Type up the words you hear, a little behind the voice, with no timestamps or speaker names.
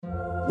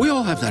We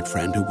all have that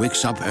friend who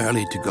wakes up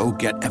early to go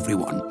get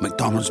everyone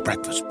McDonald's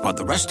breakfast, while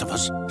the rest of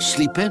us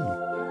sleep in.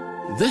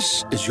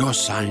 This is your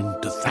sign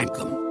to thank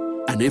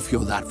them. And if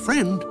you're that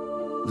friend,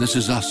 this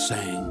is us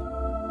saying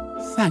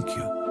thank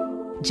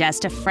you.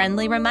 Just a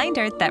friendly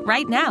reminder that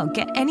right now,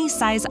 get any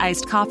size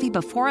iced coffee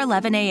before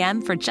 11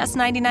 a.m. for just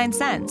 99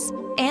 cents.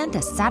 And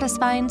a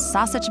satisfying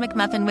sausage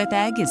McMuffin with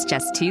egg is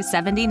just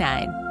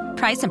 $2.79.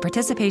 Price and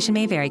participation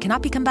may vary.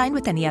 Cannot be combined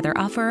with any other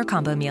offer or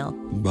combo meal.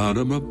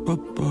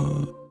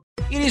 Ba-da-ba-ba-ba.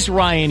 It is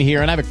Ryan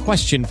here, and I have a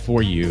question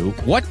for you.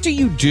 What do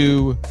you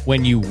do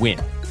when you win?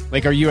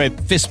 Like, are you a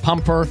fist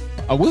pumper,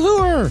 a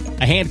woo-hooer,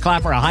 a hand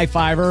clapper, a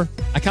high-fiver?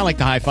 I kind of like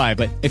the high-five,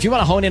 but if you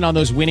want to hone in on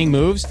those winning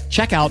moves,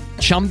 check out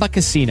Chumba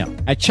Casino.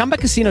 At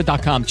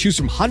ChumbaCasino.com, choose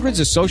from hundreds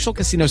of social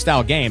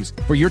casino-style games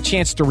for your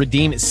chance to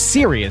redeem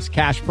serious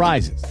cash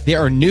prizes. There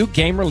are new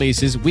game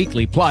releases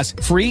weekly, plus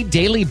free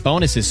daily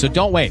bonuses, so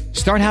don't wait.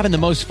 Start having the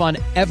most fun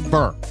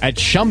ever at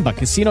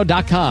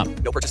ChumbaCasino.com.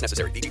 No purchase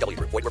necessary. VGW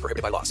Group. Void where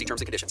prohibited by law. See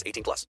terms and conditions.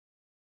 18+.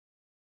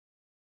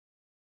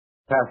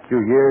 Past few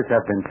years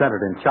have been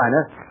centered in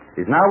China.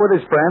 He's now with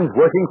his friends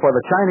working for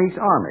the Chinese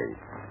Army.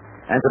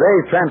 And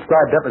today's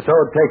transcribed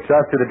episode takes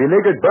us to the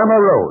beleaguered Burma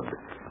Road,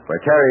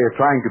 where Terry is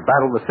trying to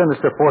battle the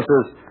sinister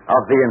forces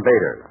of the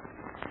invaders.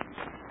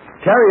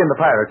 Terry and the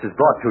Pirates is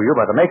brought to you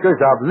by the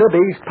makers of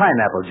Libby's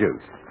Pineapple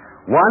Juice,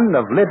 one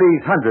of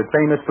Libby's 100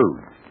 famous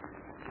foods.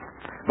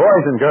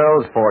 Boys and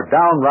girls, for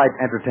downright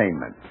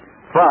entertainment,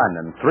 fun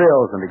and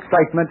thrills and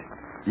excitement,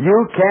 you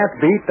can't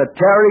beat the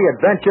Terry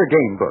Adventure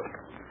Game Book.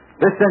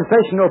 This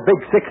sensational big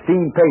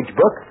 16-page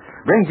book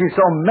brings you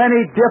so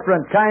many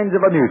different kinds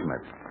of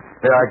amusements.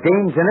 There are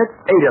games in it,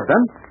 8 of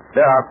them.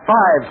 There are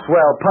 5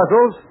 swell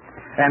puzzles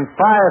and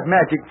 5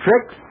 magic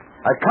tricks,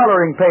 a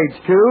coloring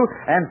page, too,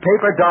 and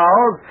paper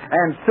dolls,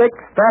 and 6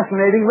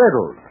 fascinating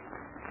riddles.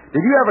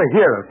 Did you ever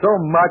hear of so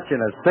much in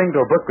a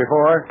single book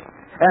before?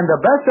 And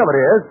the best of it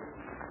is,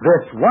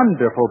 this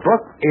wonderful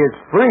book is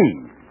free.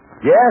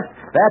 Yes,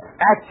 that's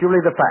actually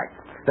the fact.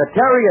 The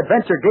Terry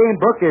Adventure Game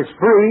Book is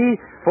free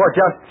for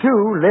just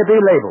 2 Libby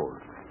labels.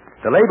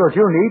 The labels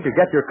you need to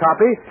get your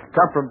copy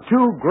come from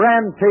 2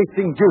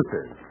 grand-tasting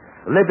juices,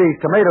 Libby's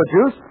Tomato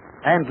Juice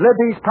and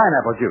Libby's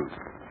Pineapple Juice.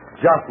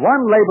 Just 1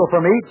 label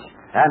from each,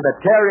 and the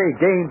Terry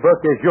Game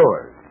Book is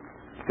yours.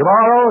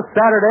 Tomorrow,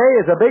 Saturday,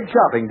 is a big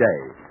shopping day.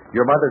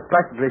 Your mother's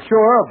practically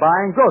sure of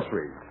buying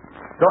groceries.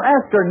 So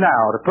ask her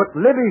now to put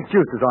Libby's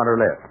juices on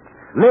her list.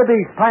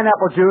 Libby's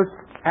Pineapple Juice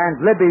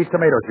and Libby's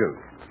Tomato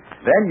Juice.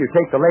 Then you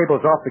take the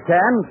labels off the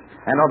cans,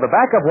 and on the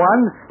back of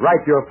one,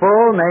 write your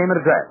full name and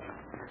address.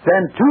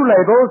 Send 2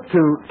 labels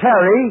to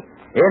Terry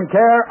in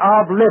care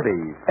of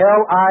Libby's,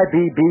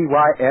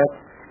 L-I-B-B-Y-S,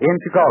 in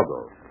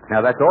Chicago.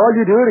 Now, that's all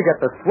you do to get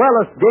the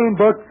swellest game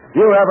book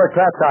you ever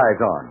clapped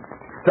eyes on.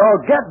 So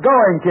get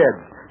going,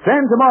 kids.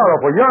 Send tomorrow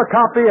for your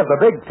copy of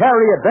the big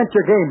Terry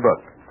Adventure Game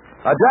Book.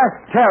 Address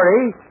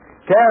Terry,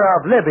 care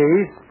of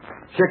Libby's,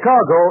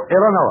 Chicago,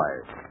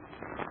 Illinois.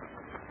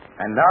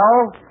 And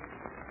now,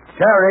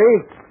 Terry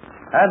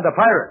and the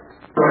Pirates.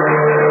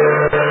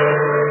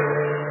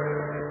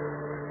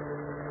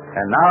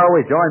 And now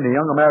we join the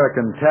young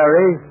American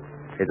Terry,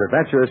 his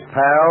adventurous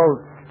pals,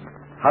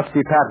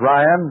 Husky Pat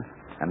Ryan,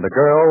 and the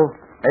girl,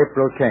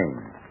 April Kane.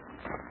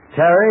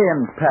 Terry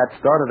and Pat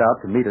started out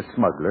to meet a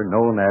smuggler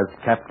known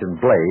as Captain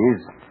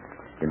Blaze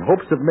in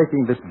hopes of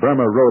making this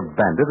Burma Road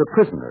bandit a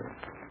prisoner.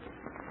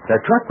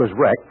 Their truck was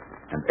wrecked,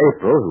 and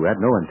April, who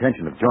had no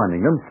intention of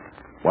joining them,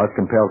 was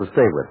compelled to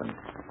stay with them.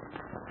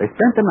 They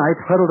spent the night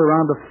huddled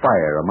around a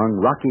fire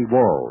among rocky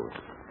walls,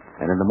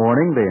 and in the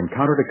morning they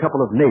encountered a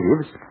couple of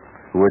natives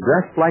who were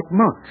dressed like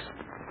monks.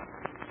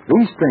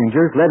 These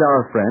strangers led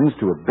our friends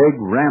to a big,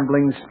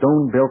 rambling,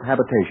 stone-built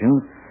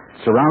habitation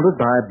surrounded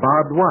by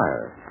barbed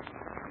wire.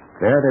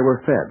 There they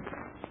were fed.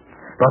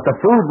 But the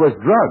food was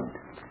drugged.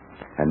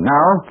 And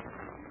now,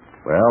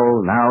 well,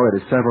 now it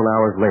is several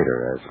hours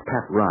later as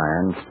Pat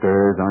Ryan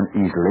stirs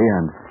uneasily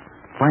and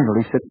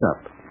finally sits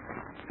up.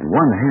 And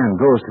one hand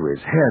goes to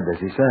his head as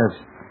he says,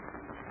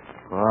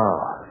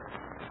 "Wow,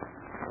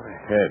 my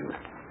head.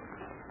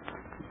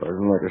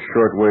 Buzzing like a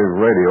shortwave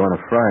radio in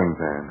a frying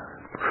pan.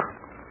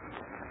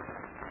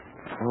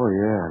 Oh,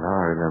 yeah, now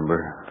I remember.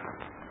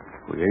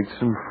 We ate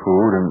some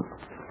food and...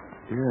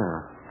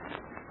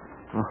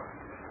 Yeah. Oh.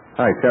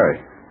 Hi, Terry.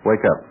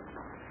 Wake up.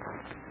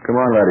 Come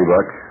on, laddie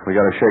buck. We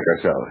gotta shake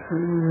ourselves.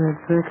 I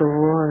think of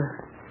what?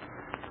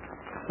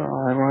 Oh,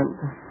 I want...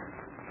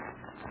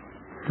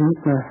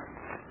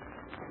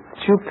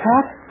 You,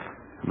 Pat?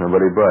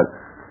 Nobody but.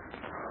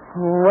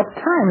 What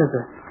time is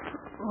it?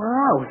 Where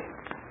are we?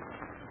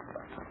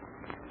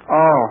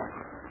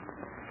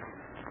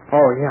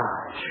 Oh, yeah,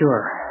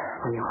 sure.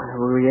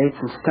 We ate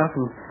some stuff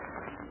and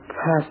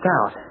passed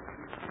out.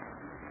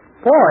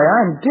 Boy,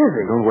 I'm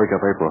dizzy. Don't wake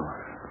up, April.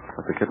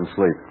 Let the kitten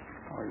sleep.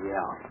 Oh,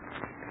 yeah.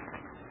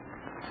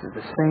 This is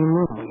the same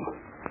room. We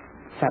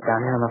sat down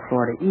here on the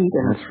floor to eat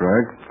and... That's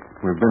right.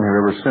 We've been here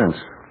ever since.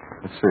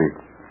 Let's see.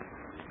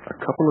 A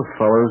couple of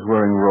fellows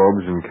wearing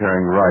robes and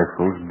carrying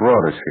rifles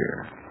brought us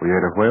here. We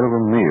ate a whale of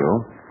a meal,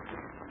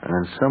 and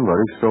then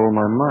somebody stole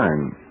my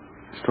mine.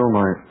 Still,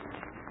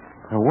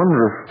 I wonder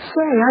if...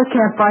 Say, I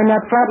can't find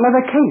that flat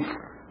leather case.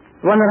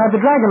 The one that had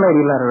the Dragon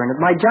Lady letter in it.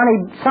 My Johnny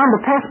Samba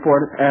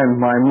passport.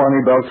 And my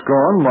money belt's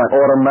gone, my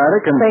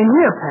automatic, and... Same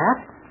here, Pat.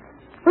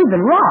 We've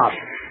been robbed.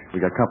 We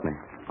got company.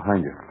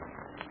 Behind you.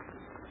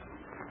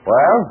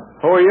 Well,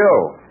 who are you?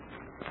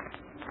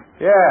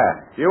 Yeah,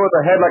 you with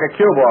the head like a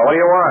cue ball. What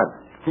do you want?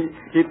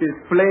 It is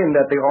plain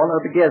that the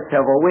honored guests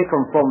have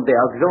awakened from their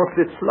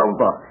exhausted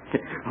slumber.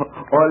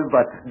 All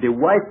but the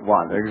white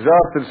one.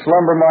 Exhausted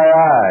slumber my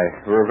eye.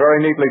 We were very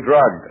neatly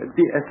drugged.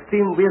 The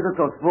esteemed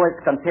visitor's voice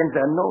contains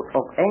a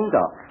note of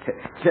anger.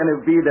 Can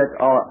it be that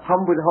our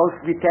humble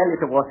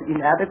hospitality was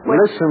inadequate?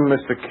 Listen,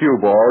 Mr. Cue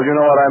Ball, you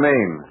know what I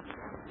mean.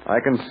 I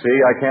can see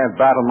I can't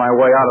battle my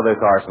way out of this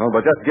arsenal,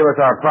 but just give us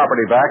our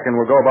property back and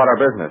we'll go about our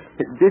business.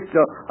 This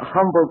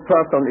humble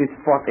person is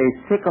but a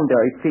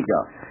secondary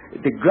figure.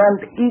 The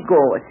grand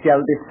ego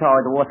shall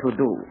decide what to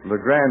do. The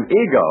grand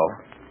ego?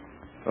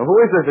 Well, who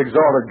is this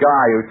exalted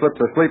guy who slips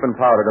a sleeping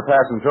powder to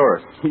passing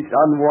tourists? It's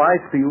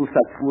unwise to use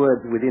such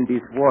words within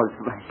these walls,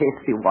 my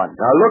hasty one.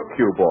 Now look,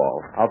 Cue Ball,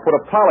 I'll put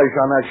a polish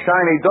on that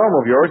shiny dome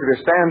of yours if you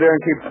stand there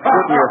and keep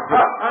splitting your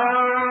foot.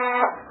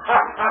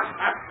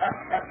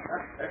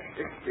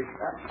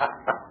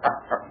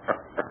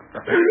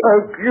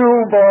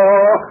 Cue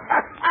Ball!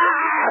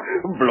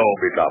 Blow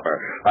me, Topper.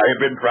 I've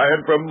been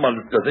trying for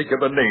months to think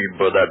of a name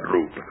for that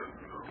group.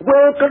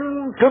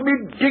 Welcome to me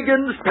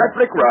Jiggins,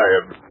 Patrick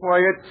Ryan.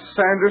 Why, it's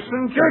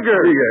Sanderson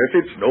Jigger. Yes,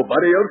 it's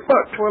nobody else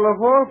but. Well,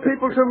 of all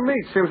people to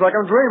meet, seems like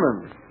I'm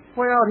dreaming.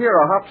 Way out here,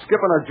 a hop, skip,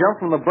 and a jump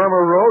from the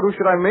Burma Road. Who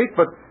should I meet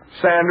but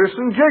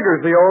Sanderson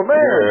Jiggers, the old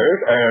man? Yes,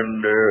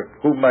 and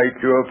who might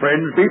your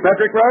friends be,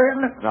 Patrick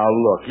Ryan? Now,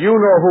 look, you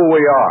know who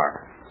we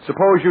are.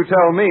 Suppose you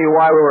tell me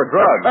why we were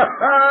drugged.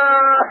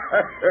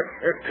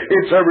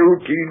 It's a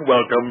routine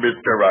welcome,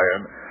 Mr.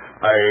 Ryan.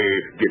 I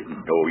didn't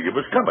know you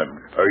was coming.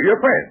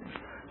 Your friends.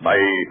 By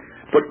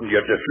putting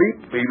you to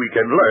sleep, we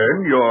can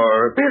learn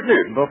your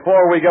business.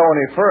 Before we go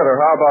any further,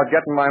 how about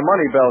getting my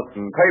money belt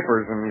and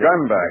papers and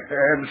gun back?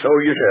 And so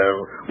you shall,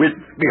 with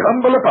me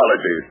humble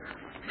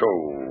apologies. So,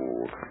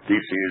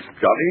 this is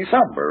Johnny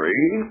Samba,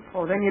 eh?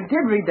 Oh, then you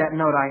did read that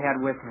note I had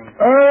with me.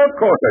 Of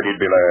course I did,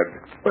 me lad.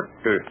 But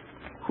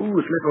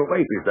whose little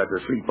wife is that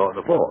asleep on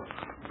the floor?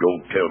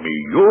 Don't tell me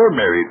you're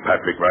married,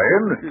 Patrick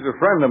Ryan. She's a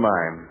friend of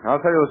mine. I'll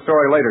tell you the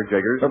story later,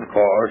 Jiggers. Of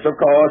course.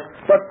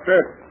 But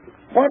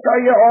what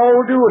are you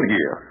all doing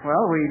here?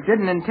 Well, we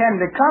didn't intend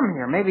to come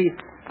here. Maybe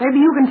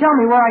you can tell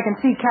me where I can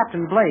see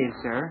Captain Blaze,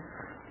 sir.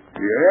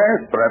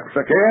 Yes, perhaps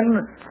I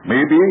can.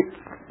 Maybe.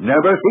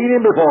 Never seen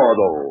him before,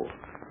 though.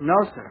 No,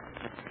 sir.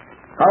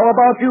 How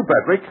about you,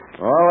 Patrick?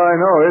 All I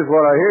know is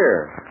what I hear.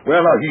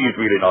 Well, now, he's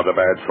really not a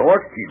bad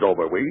sort. He's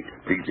overweight,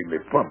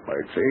 pleasingly plump,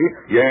 I'd say.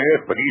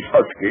 Yes, but he's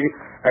husky,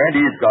 and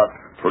he's got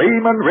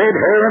flaming red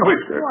hair and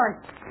whiskers. Why,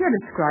 you're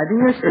describing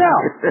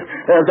yourself.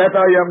 That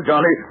I am,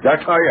 Johnny.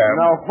 That I am.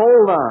 Now,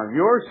 hold on.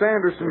 You're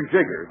Sanderson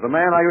Jiggers, the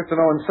man I used to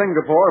know in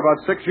Singapore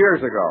about 6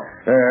 years ago.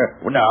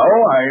 Now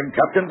I'm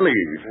Captain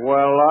Blaze.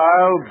 Well,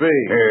 I'll be.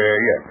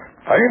 Yes.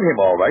 I am him,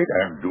 all right.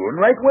 I'm doing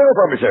right well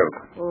for myself.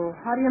 Well,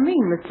 how do you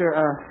mean, Mr.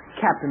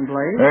 Captain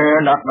Blaze?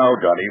 Not now,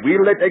 Johnny.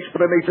 We'll let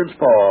explanations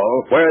fall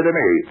where they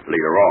may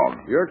later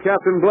on. You're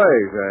Captain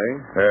Blaze,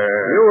 eh?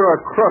 You were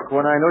a crook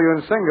when I knew you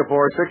in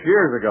Singapore 6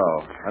 years ago.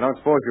 I don't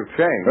suppose you've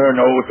changed.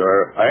 No,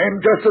 sir. I am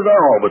just as I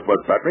always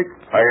was, Patrick.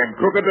 I am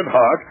crooked at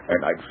heart,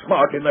 and I'm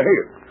smart in the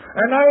head.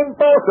 And I'm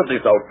boss of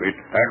this outfit,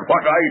 and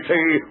what I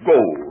say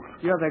goes.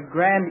 You're the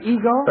grand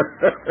ego?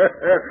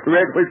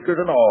 Red whiskers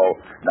and all.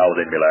 Now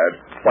then, my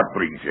lad, what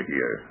brings you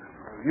here?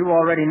 You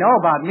already know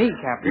about me,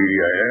 Captain.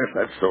 Yes,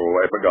 that's so.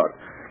 I forgot.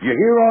 You're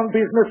here on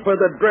business for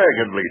the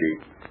Dragon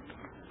Lady.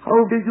 How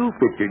did you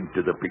fit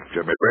into the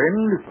picture, my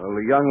friend? Well,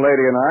 the young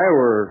lady and I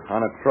were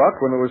on a truck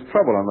when there was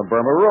trouble on the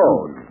Burma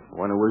Road.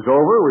 When it was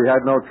over, we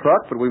had no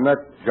truck, but we met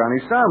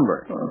Johnny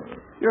Samba.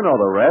 You know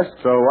the rest,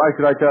 so why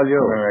should I tell you?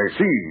 I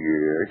see.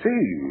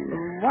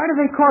 Why do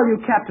they call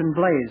you Captain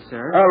Blaze,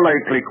 sir? A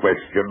likely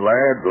question,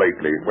 lad,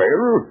 likely.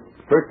 Well,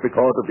 first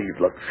because of these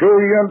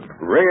luxuriant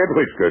red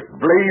whiskers,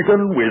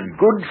 blazing with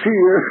good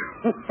cheer.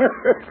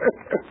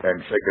 And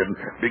second,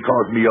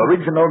 because my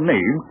original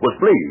name was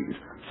Blaze,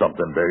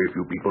 something very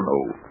few people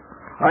know.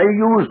 I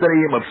used the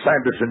name of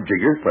Sanderson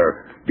Jiggers for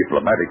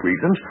diplomatic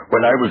reasons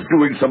when I was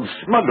doing some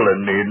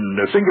smuggling in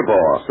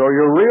Singapore. So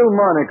your real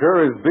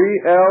moniker is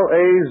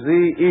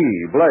B-L-A-Z-E,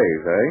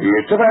 Blaze, eh?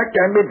 It's a fact,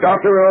 and the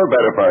doctor will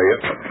verify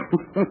it.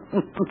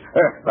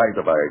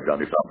 Thanks a bye,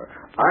 Johnny Summer.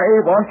 I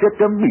want you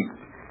to meet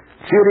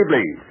Shirley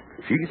Blaze.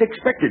 She's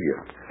expecting you.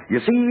 You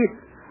see,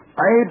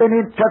 I've been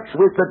in touch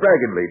with the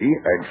Dragon Lady,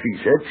 and she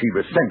said she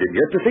was sending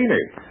you to see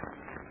me.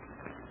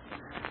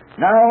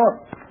 Now,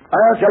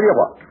 I'll tell you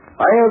what.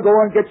 I'll go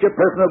and get your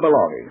personal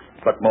belongings.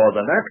 But more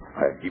than that,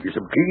 I'll give you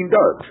some clean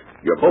duds.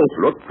 You both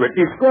look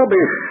pretty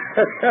scrubby.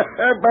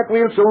 But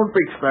we'll soon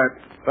fix that.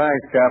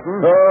 Thanks,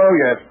 Captain. Oh,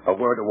 yes. A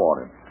word of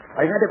warning.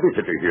 I had a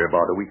visitor here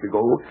about a week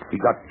ago. He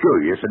got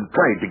curious and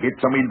tried to get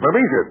some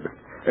information.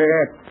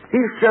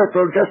 His shirt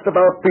will just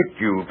about fit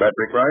you,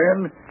 Patrick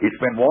Ryan. It's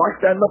been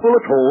washed and the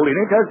bullet hole in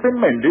it has been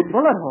mended.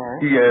 Bullet hole?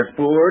 Yes,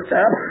 poor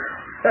chap.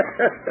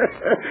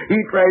 He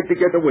tried to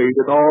get away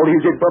with all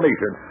his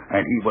information,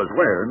 and he was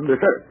wearing the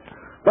shirt.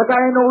 But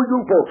I know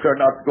you folks are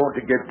not going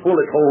to get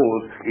bullet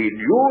holes in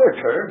your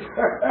shirts.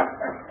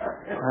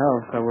 Well,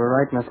 so we're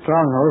right in a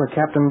stronghold of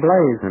Captain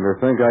Blaze. And to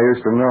think I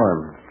used to know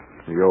him.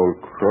 The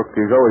old crook.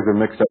 He's always been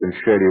mixed up in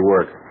shady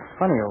work.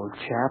 Funny old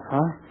chap,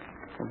 huh?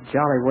 A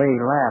jolly way he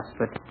laughs,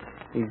 but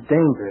he's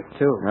dangerous,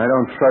 too. I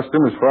don't trust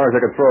him as far as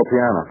I could throw a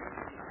piano.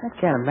 I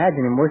can't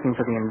imagine him working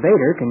for the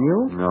invader, can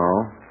you? No.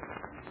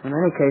 In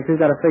any case, we've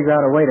got to figure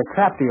out a way to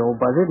trap the old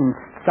buzzard and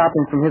stop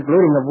him from his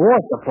looting of war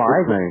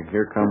supplies. Hey,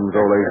 here comes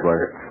old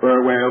Ageblight.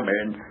 Well,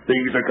 men,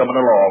 things are coming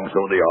along,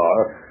 so they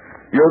are.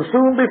 You'll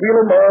soon be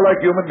feeling more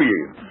like human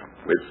beings,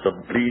 with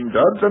some clean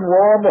duds and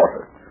warm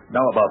water.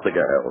 Now about the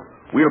gal.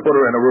 We'll put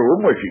her in a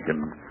room where she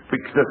can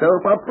fix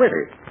herself up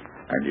pretty.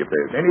 And if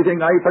there's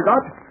anything I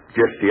forgot,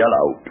 just yell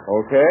out.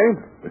 Okay.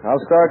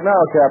 I'll start now,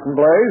 Captain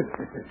Blaze.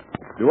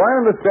 Do I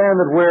understand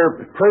that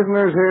we're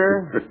prisoners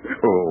here?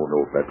 Oh,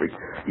 no, Patrick.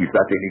 Is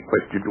that any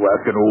question to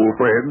ask an old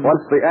friend?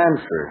 What's the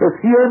answer?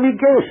 Hear me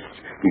guess.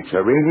 It's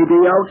a rainy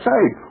day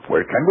outside.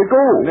 Where can we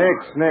go?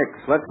 Nix.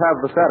 Let's have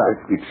the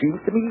setup. It seems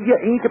to me you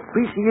ain't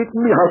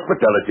appreciating me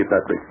hospitality,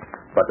 Patrick.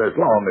 But as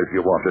long as you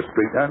want a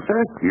straight answer,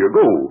 here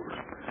goes.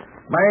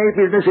 My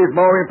business is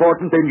more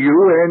important than you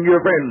and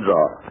your friends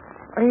are.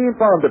 I ain't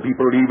fond of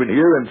people leaving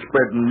here and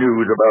spreading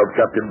news about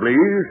Captain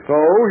Blaze. So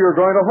you're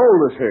going to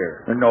hold us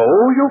here? No,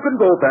 you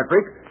can go,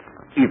 Patrick.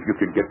 If you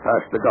can get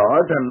past the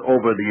guards and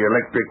over the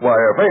electric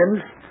wire fence.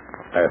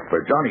 As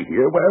for Johnny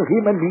here, well,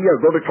 him and me are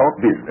going to talk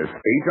business.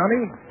 Eh,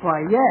 Johnny?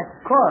 Why, yes,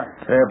 of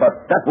course.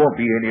 But that won't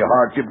be any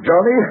hardship,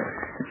 Johnny.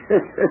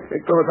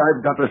 Because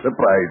I've got a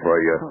surprise for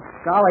you. Oh,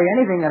 golly,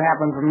 anything that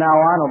happens from now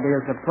on will be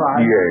a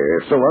surprise.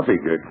 Yeah, so I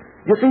figured.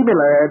 You see, me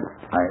lad,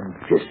 I'm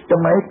just a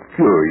mite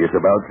curious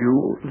about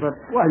you. But,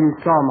 well, you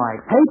saw my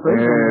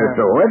papers.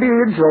 So I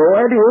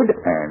did.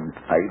 And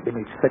I've been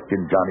expecting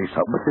Johnny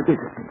Summer to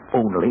visit me.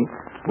 Only,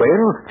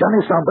 well,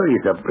 Johnny Summer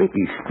is a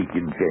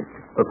British-speaking gent,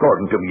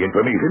 according to me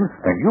information,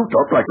 and you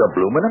talk like a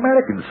bloomin'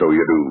 American, so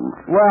you do.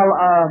 Well,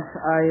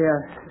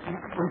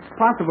 it's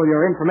possible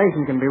your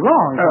information can be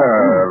wrong.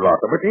 A lot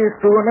of it is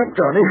true enough,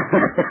 Johnny.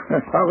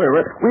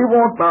 However, we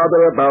won't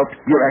bother about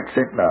your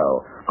accent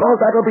now.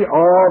 Because that'll be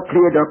all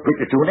cleared up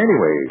pretty soon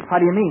anyway.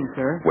 How do you mean,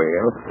 sir?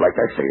 Well, like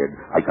I said,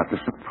 I got a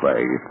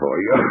surprise for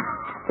you.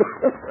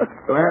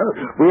 Well,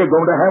 we're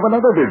going to have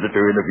another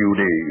visitor in a few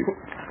days.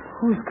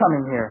 Who's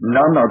coming here?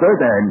 None other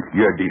than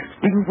your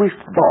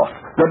distinguished boss,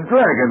 the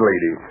Dragon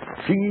Lady.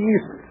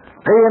 She's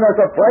paying us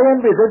a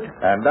flying visit,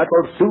 and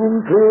that'll soon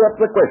clear up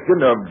the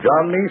question of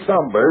Johnny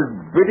Somber's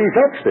British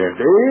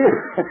accent, eh?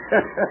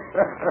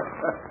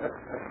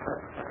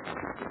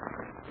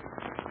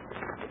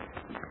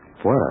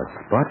 What a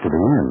spot to be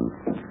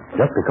in.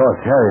 Just because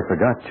Harry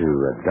forgot to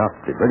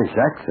adopt the British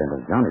accent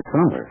of Johnny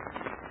Somber.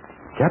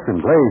 Captain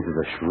Blaze is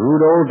a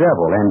shrewd old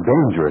devil and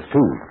dangerous,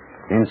 too,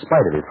 in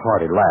spite of his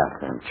hearty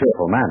laugh and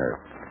cheerful manner.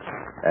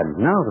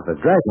 And now that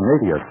the Dragon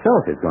Lady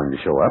herself is going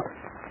to show up,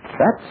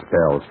 that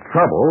spells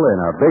trouble in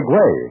a big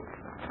way.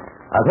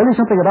 I'll tell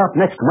you something about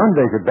next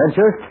Monday's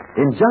adventure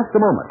in just a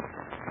moment.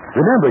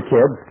 Remember,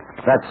 kids,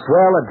 that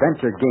swell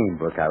adventure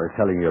game book I was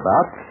telling you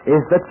about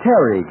is the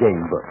Terry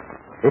game book.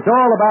 It's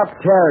all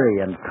about Terry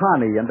and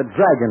Connie and the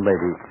Dragon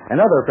Lady and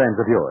other friends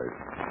of yours.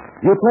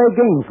 You play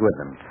games with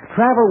them,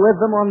 travel with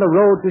them on the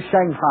road to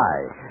Shanghai,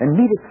 and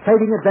meet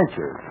exciting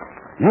adventures.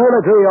 You'll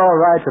agree, all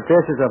right, that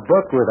this is a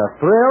book with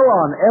a thrill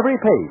on every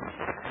page.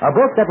 A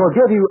book that will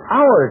give you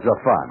hours of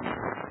fun.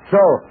 So,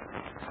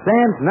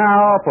 stand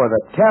now for the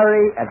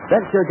Terry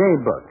Adventure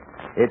Game Book.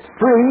 It's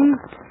free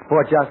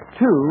for just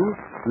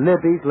 2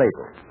 Libby's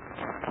labels.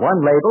 One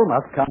label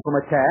must come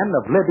from a can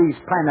of Libby's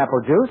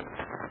pineapple juice,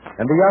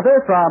 and the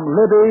other from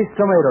Libby's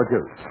tomato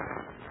juice.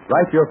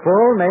 Write your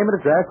full name and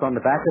address on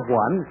the back of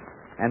one,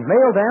 and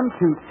mail them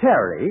to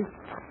Terry,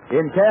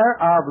 in care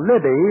of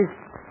Libby's,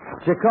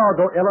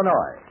 Chicago,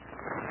 Illinois.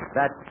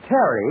 That's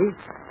Terry,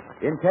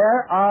 in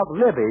care of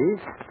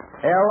Libby's,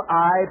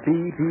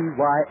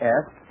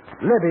 L-I-B-B-Y-S,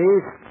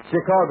 Libby's,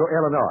 Chicago,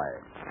 Illinois.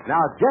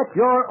 Now, get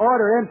your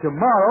order in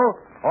tomorrow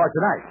or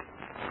tonight.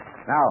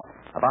 Now,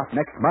 about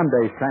next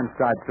Monday's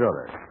transcribed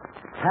thriller.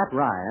 Pat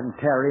Ryan,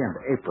 Terry, and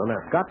April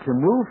have got to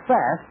move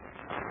fast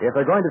if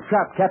they're going to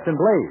trap Captain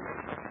Blaze.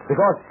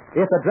 Because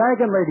if the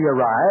Dragon Lady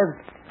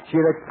arrives,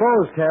 she'll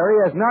expose Terry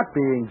as not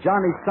being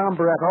Johnny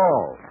Somber at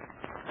all.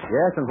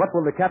 Yes, and what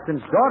will the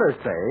captain's daughter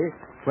say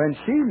when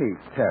she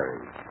meets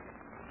Terry?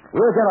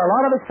 We'll get a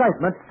lot of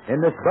excitement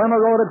in this Burma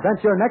Road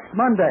adventure next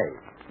Monday.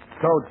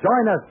 So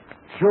join us,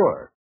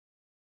 sure.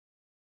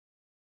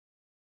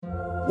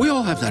 We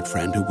all have that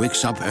friend who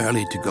wakes up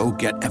early to go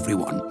get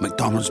everyone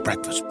McDonald's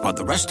breakfast, while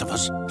the rest of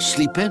us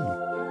sleep in.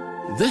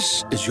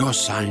 This is your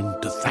sign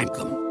to thank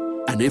them.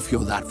 And if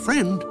you're that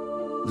friend,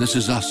 this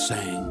is us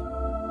saying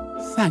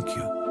thank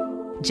you.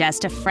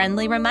 Just a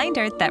friendly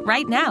reminder that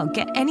right now,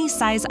 get any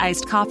size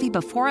iced coffee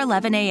before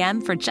 11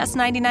 a.m. for just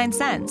 99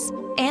 cents.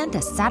 And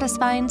a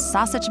satisfying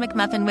sausage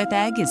McMuffin with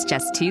egg is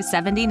just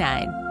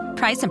 $2.79.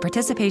 Price and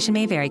participation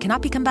may vary.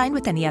 Cannot be combined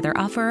with any other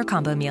offer or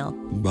combo meal.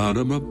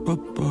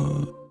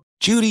 Ba-da-ba-ba-ba.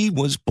 Judy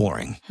was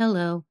boring.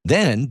 Hello.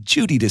 Then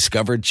Judy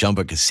discovered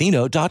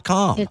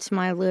ChumbaCasino.com. It's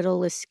my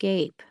little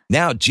escape.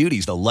 Now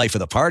Judy's the life of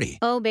the party.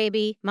 Oh,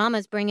 baby,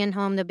 mama's bringing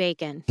home the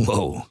bacon.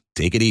 Whoa,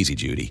 take it easy,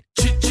 Judy.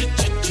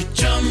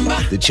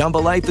 The Chumba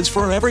life is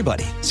for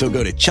everybody. So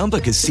go to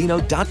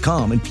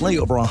ChumbaCasino.com and play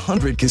over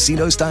 100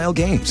 casino-style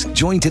games.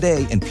 Join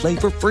today and play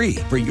for free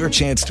for your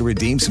chance to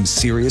redeem some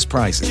serious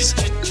prizes.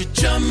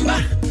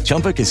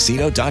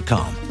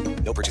 ChumbaCasino.com.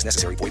 No purchase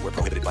necessary. Void where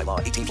prohibited by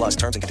law. 18 plus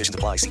terms and conditions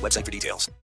apply. See website for details.